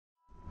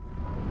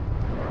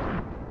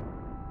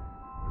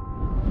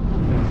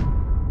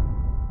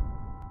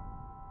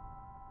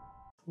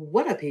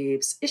What up,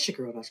 peeps? It's your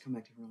girl, Dutch. Come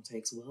back to your own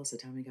takes. Well, it's the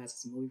time, guys.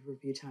 It's movie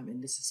review time,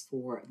 and this is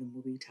for the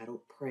movie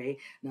titled Prey.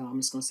 Now,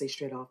 I'm just going to say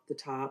straight off the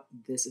top,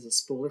 this is a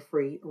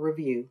spoiler-free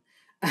review.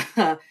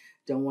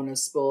 Don't want to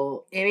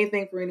spoil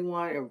anything for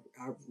anyone.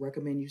 I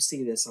recommend you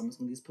see this. So I'm just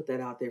going to just put that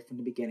out there from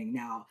the beginning.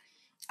 Now,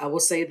 I will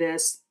say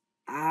this.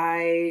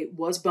 I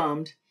was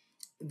bummed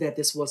that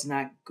this was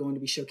not going to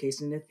be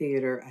showcased in the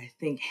theater. I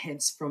think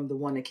hence from the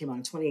one that came out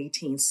in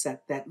 2018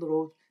 set that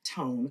little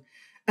tone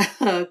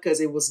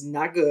because it was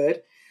not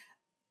good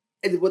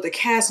with the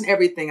cast and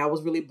everything. I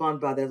was really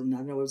bummed by that. I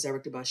know it was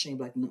directed by Shane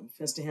Black. No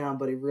offense to him,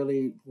 but it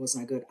really was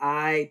not good.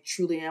 I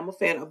truly am a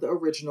fan of the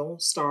original,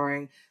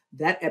 starring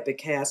that epic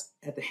cast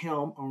at the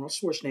helm, Arnold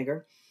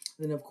Schwarzenegger.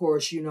 Then, of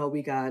course,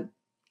 we got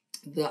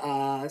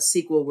the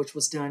sequel, which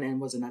was done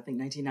and was in, I think,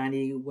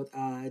 1990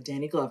 with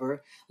Danny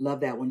Glover.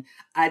 Love that one.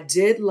 I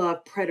did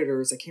love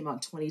Predators that came out in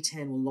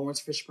 2010 with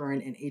Lawrence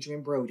Fishburne and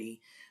Adrian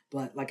Brody.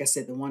 But like I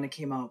said, the one that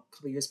came out a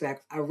couple years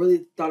back, I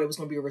really thought it was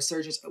going to be a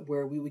resurgence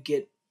where we would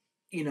get,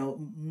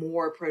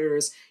 more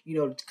Predators,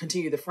 to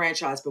continue the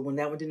franchise. But when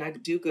that one did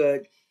not do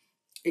good,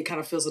 it kind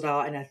of fizzled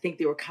out, and I think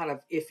they were kind of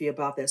iffy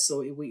about that.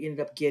 So we ended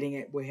up getting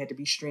it where it had to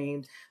be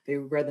streamed. They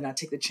would rather not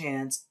take the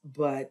chance.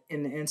 But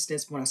in the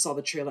instance when I saw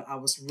the trailer, I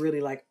was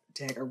really like,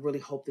 "Dang, I really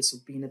hope this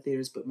would be in the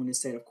theaters." But when it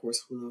said, of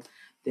course, Hulu,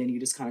 then you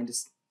just kind of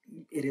just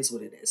it is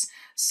what it is.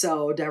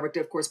 So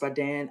directed, of course, by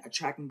Dan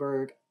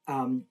Trachtenberg.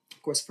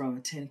 Of course,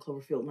 from 10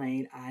 Cloverfield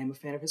Lane. I'm a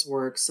fan of his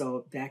work,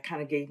 so that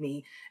kind of gave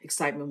me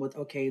excitement with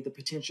okay, the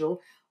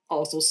potential.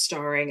 Also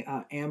starring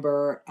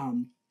Amber.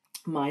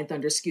 Mind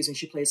Thunder, excuse me,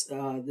 she plays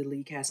the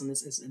lead cast on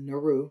this is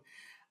Naru.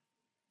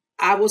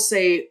 I will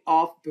say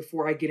off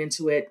before I get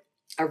into it,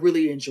 I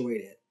really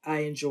enjoyed it. I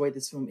enjoyed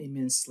this film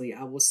immensely.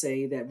 I will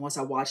say that once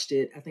I watched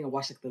it, I think I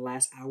watched like the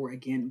last hour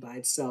again by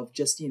itself,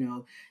 just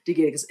to get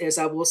it. As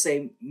I will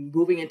say,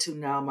 moving into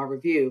now my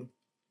review,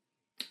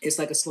 it's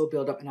like a slow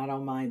build up, and I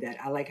don't mind that.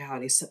 I like how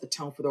they set the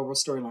tone for the overall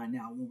storyline.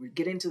 Now, when we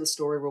get into the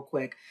story real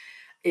quick,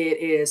 it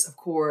is, of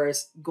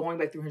course, going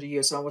back 300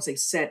 years. So I would say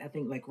set, I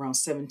think, like around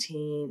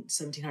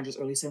 1700s,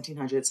 early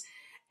 1700s.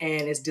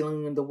 And it's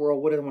dealing in the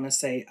world, what do I want to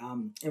say,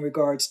 in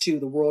regards to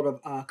the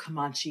world of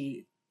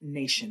Comanche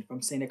Nation, if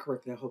I'm saying it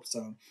correctly, I hope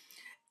so.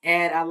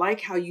 And I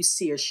like how you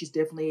see her. She's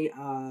definitely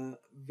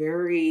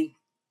very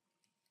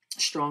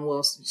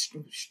strong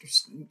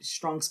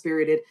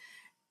spirited,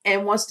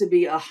 and wants to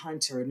be a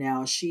hunter.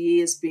 Now,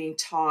 she is being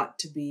taught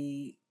to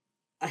be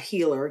a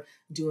healer,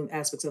 doing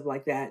aspects of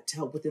like that to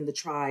help within the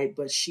tribe,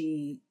 but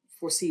she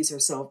foresees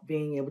herself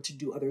being able to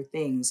do other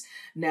things.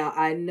 Now,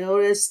 I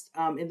noticed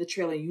in the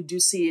trailer, you do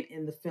see it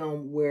in the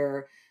film where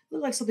it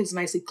looks like something's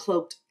nicely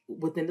cloaked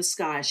within the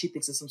sky. And she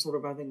thinks it's some sort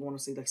of, I think I want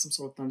to say like some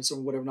sort of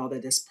thunderstorm or whatever, and all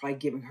that. That's probably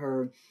giving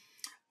her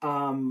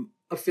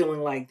a feeling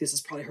like this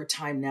is probably her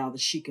time now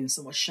that she can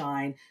somewhat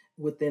shine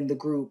within the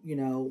group,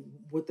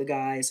 with the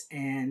guys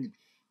and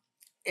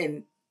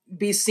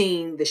be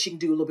seen that she can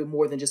do a little bit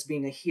more than just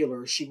being a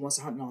healer. She wants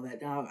to hunt and all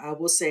that. Now, I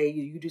will say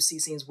you do see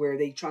scenes where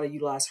they try to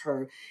utilize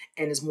her,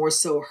 and it's more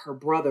so her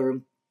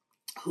brother,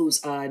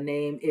 whose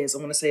name is, I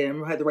want to say, I'm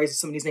going to have to write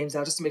some of these names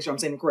down just to make sure I'm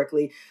saying it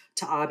correctly.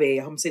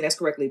 Taabe, I'm saying that's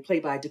correctly,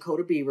 played by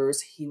Dakota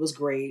Beavers. He was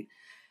great.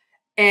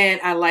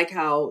 And I like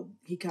how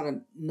he kind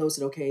of knows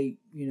that, okay,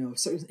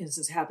 certain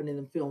instances happen in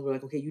the film where,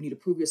 like, okay, you need to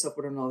prove yourself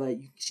with her and all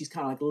that. She's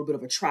kind of like a little bit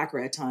of a tracker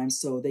at times.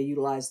 So they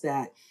utilize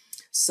that.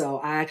 So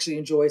I actually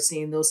enjoy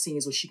seeing those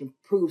scenes where she can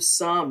prove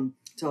some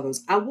to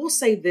others. I will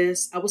say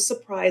this. I was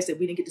surprised that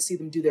we didn't get to see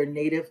them do their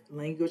native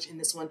language in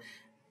this one.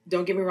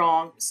 Don't get me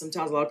wrong.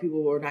 Sometimes a lot of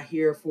people are not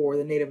here for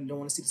the native and don't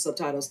want to see the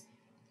subtitles.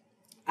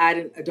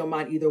 I don't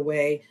mind either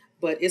way,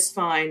 but it's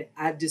fine.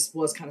 I just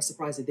was kind of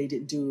surprised that they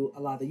didn't do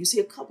a lot of that. You see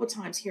a couple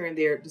times here and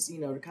there, just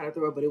to kind of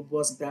throw it, but it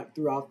wasn't that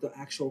throughout the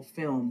actual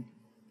film.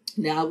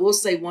 Now, I will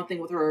say one thing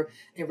with her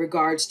in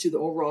regards to the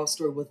overall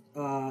story with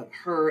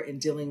her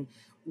and dealing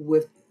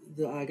with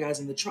the guys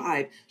in the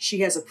tribe. She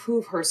has to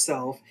prove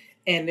herself,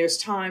 and there's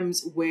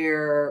times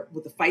where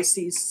with the fight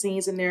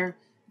scenes in there,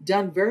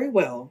 done very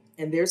well.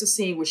 And there's a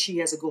scene where she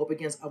has to go up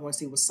against, I want to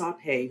say,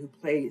 Wasape, who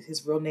played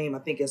his real name. I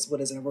think is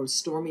what is it? I wrote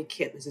Stormy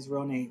Kip is his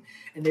real name.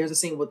 And there's a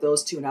scene with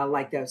those two, and I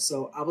like that.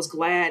 So I was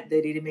glad that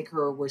they didn't make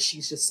her where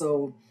she's just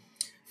so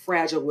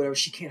fragile, whatever.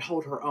 She can't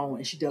hold her own,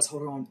 and she does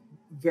hold her own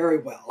very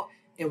well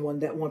in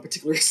that one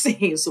particular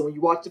scene. So when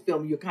you watch the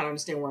film, you kind of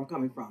understand where I'm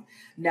coming from.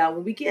 Now,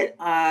 when we get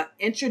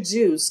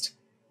introduced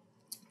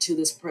to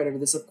this predator,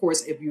 this, of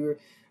course, if you're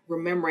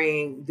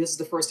remembering, this is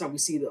the first time we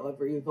see the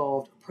ever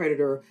evolved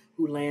predator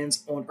who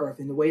lands on Earth,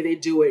 and the way they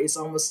do it, it's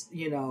almost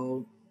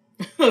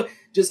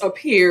just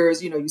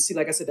appears. You see,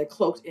 like I said, they're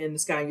cloaked in the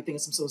sky, and you think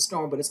it's some sort of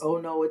storm, but it's oh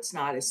no, it's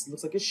not. It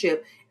looks like a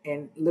ship,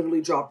 and literally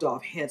dropped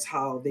off. Hence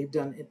how they've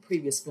done in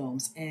previous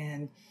films,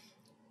 and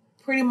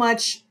pretty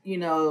much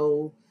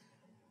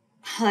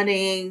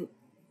hunting,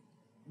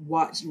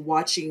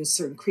 watching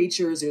certain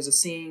creatures. There's a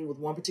scene with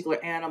one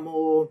particular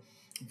animal,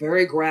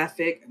 very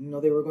graphic.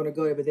 They were going to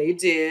go there, but they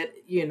did.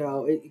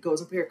 It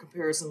goes in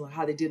comparison with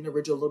how they did in the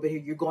original a little bit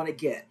here. You're going to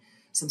get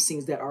some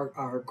scenes that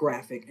are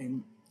graphic,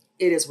 and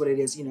it is what it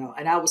is, you know.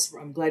 And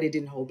I'm glad it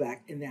didn't hold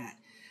back in that.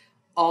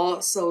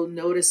 Also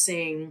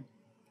noticing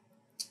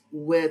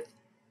with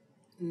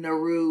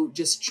Naru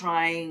just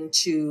trying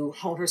to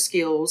hone her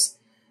skills.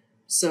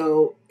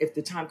 So if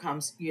the time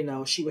comes, you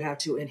know, she would have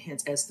to, and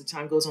hence as the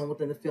time goes on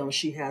within the film,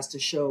 she has to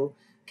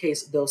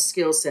showcase those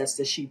skill sets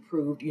that she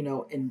proved, you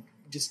know, and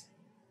just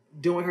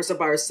doing her stuff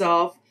by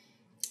herself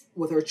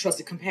with her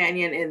trusted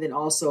companion, and then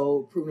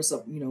also proving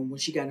herself, you know, when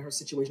she got in her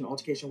situation,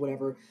 altercation,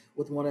 whatever,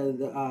 with one of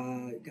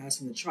the guys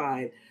from the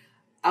tribe.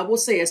 I will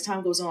say, as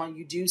time goes on,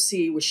 you do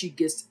see where she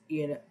gets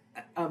in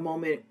a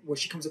moment where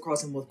she comes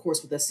across him, of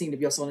course, with that scene that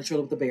you saw on the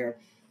trailer with the bear.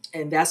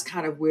 And that's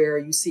kind of where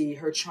you see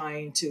her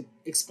trying to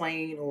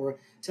explain or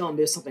tell him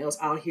there's something else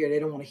out here. They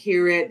don't want to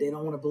hear it. They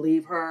don't want to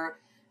believe her.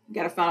 You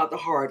got to find out the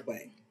hard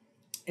way.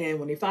 And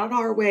when they found out the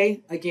hard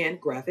way, again,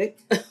 graphic,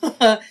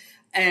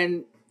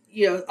 and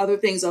you know, other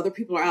things, other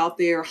people are out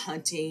there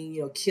hunting,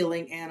 you know,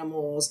 killing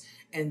animals,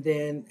 and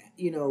then,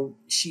 you know,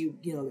 she,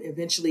 you know,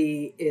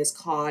 eventually is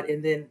caught,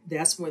 and then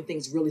that's when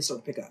things really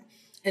start to pick up.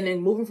 And then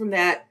moving from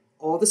that,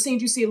 all the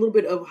scenes you see a little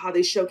bit of how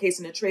they showcase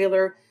in the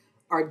trailer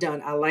are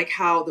done. I like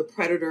how the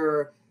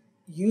predator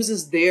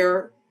uses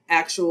their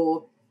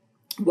actual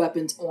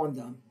weapons on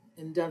them,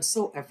 and done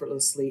so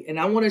effortlessly. And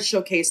I want to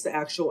showcase the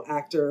actual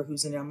actor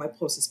who's in there. I might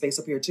post his face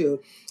up here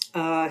too.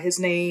 His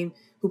name,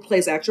 who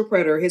plays actual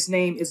predator, his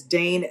name is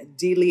Dane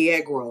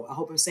DeLiegro. I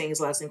hope I'm saying his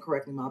last name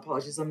correctly. My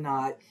apologies, I'm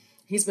not.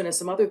 He's been in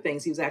some other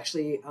things. He was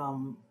actually,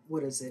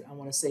 what is it? I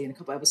want to say in a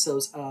couple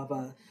episodes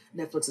of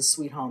Netflix's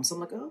Sweet Home. So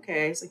I'm like,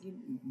 okay, it's like you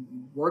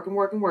working,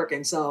 working,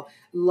 working. So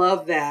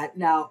love that.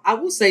 Now, I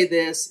will say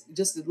this,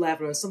 just to laugh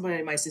at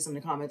somebody might say something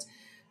in the comments.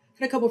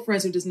 I had a couple of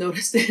friends who just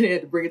noticed it and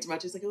had to bring it to my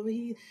attention. Like, oh,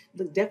 he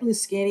looked definitely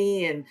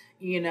skinny, and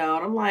you know,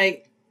 and I'm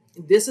like,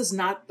 this is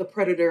not the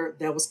predator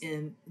that was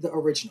in the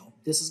original.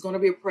 This is going to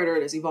be a predator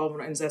that's evolving,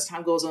 and as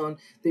time goes on,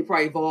 they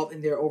probably evolve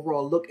in their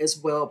overall look as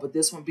well. But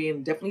this one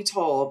being definitely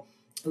tall,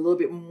 a little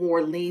bit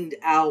more leaned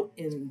out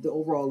in the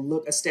overall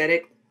look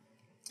aesthetic.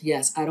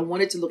 Yes, I don't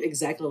want it to look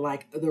exactly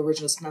like the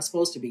original. It's not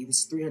supposed to be. This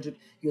is 300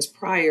 years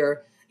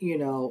prior, you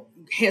know,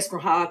 hence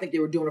from how I think they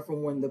were doing it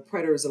from when the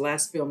Predators, the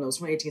last film that was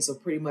 2018. So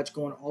pretty much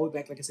going all the way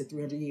back, like I said,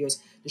 300 years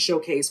to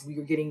showcase we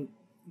were getting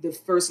the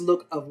first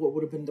look of what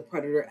would have been the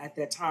Predator at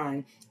that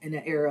time in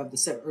that era of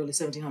the early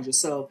 1700s.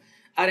 So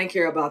I didn't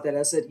care about that.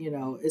 I said, you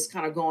know, it's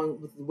kind of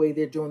going with the way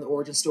they're doing the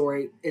origin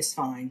story. It's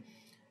fine.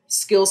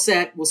 Skill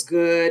set was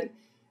good.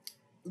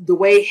 The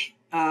way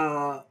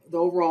the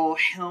overall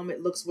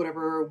helmet looks,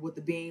 whatever, with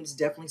the beams,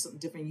 definitely something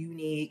different,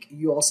 unique.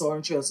 You also are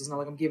interested. It's not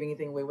like I'm giving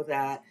anything away with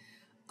that.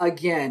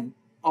 Again,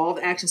 all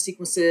the action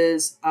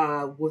sequences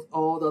with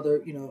all the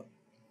other, you know,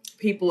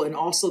 people, and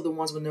also the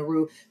ones with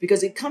Naru,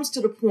 because it comes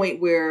to the point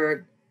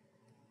where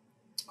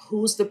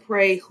who's the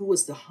prey, who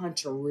is the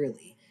hunter,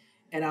 really.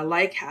 And I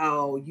like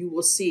how you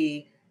will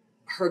see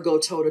her go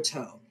toe to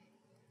toe.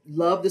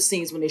 Love the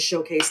scenes when they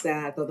showcase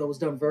that. I thought that was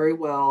done very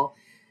well.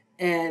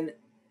 And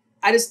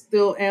I just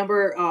feel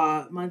Amber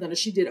Mindhunter,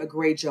 she did a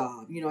great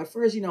job. You know, at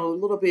first, you know, a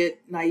little bit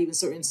naive in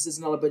certain instances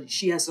and all that, but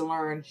she has to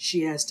learn.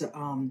 She has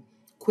to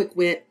quick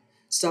wit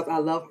stuff. I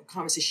love her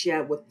conversation she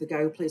had with the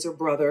guy who plays her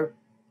brother,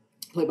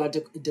 played by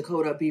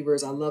Dakota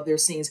Beavers. I love their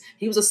scenes.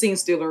 He was a scene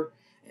stealer,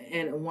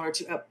 and one or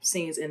two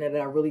scenes in it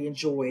that I really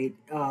enjoyed,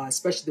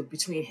 especially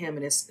between him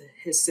and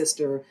his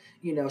sister,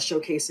 you know,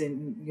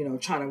 showcasing, you know,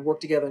 trying to work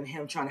together and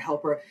him trying to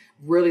help her.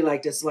 Really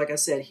like this. Like I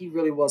said, he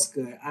really was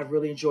good. I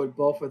really enjoyed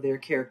both of their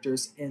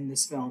characters in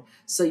this film.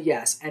 So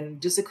yes,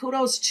 and just a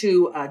kudos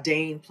to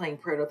Dane playing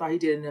Predator. I thought he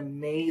did an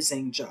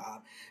amazing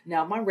job.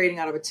 Now, my rating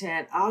out of a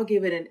 10, I'll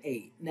give it an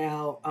 8.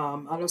 Now,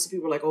 I know some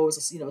people are like, oh,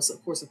 it's, you know, so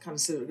of course it's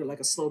considered like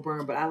a slow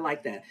burn, but I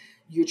like that.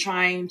 You're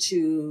trying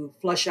to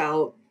flush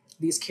out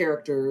these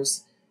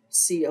characters,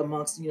 see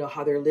amongst, you know,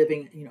 how they're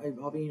living, you know,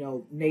 involving, you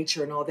know,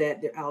 nature and all that,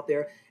 they're out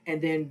there,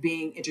 and then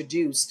being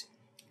introduced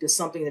to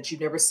something that you've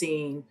never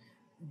seen,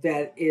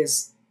 that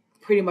is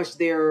pretty much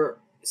their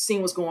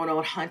seeing what's going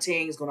on,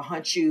 hunting, is going to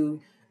hunt you.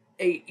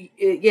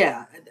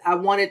 Yeah, I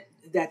wanted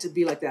that to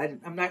be like that.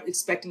 I'm not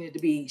expecting it to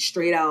be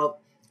straight out,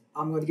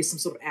 I'm going to get some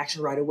sort of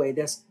action right away.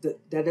 That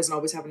doesn't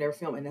always happen in every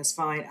film, and that's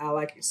fine. I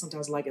like it,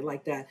 sometimes like it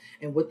like that.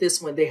 And with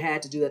this one, they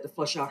had to do that to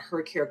flesh out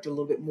her character a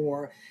little bit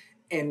more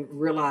and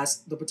realize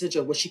the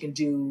potential of what she can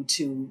do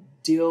to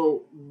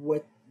deal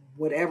with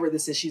whatever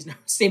this is she's never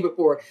seen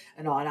before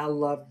and all. And I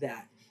love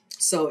that.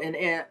 So,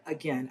 and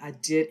again, I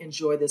did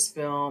enjoy this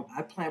film.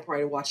 I plan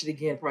probably to watch it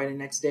again probably the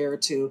next day or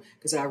two,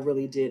 because I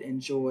really did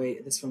enjoy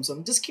this film. So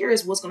I'm just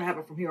curious what's going to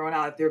happen from here on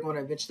out, if they're going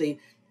to eventually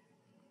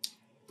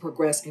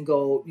progress and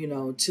go, you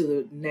know, to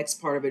the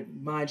next part of it.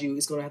 Mind you,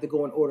 it's going to have to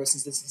go in order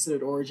since this is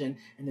considered Origin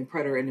and then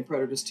Predator and then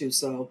Predators 2.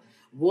 So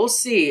we'll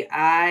see.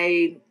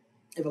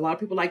 If a lot of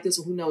people like this,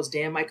 who knows,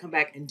 Dan might come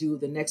back and do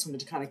the next one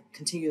to kind of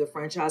continue the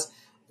franchise.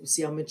 We'll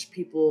see how much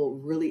people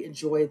really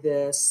enjoy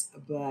this,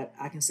 but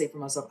I can say for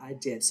myself, I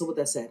did. So with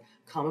that said,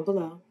 comment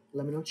below.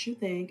 Let me know what you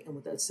think. And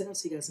with that said, I'll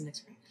see you guys in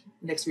the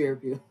next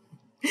review.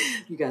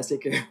 You guys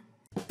take care.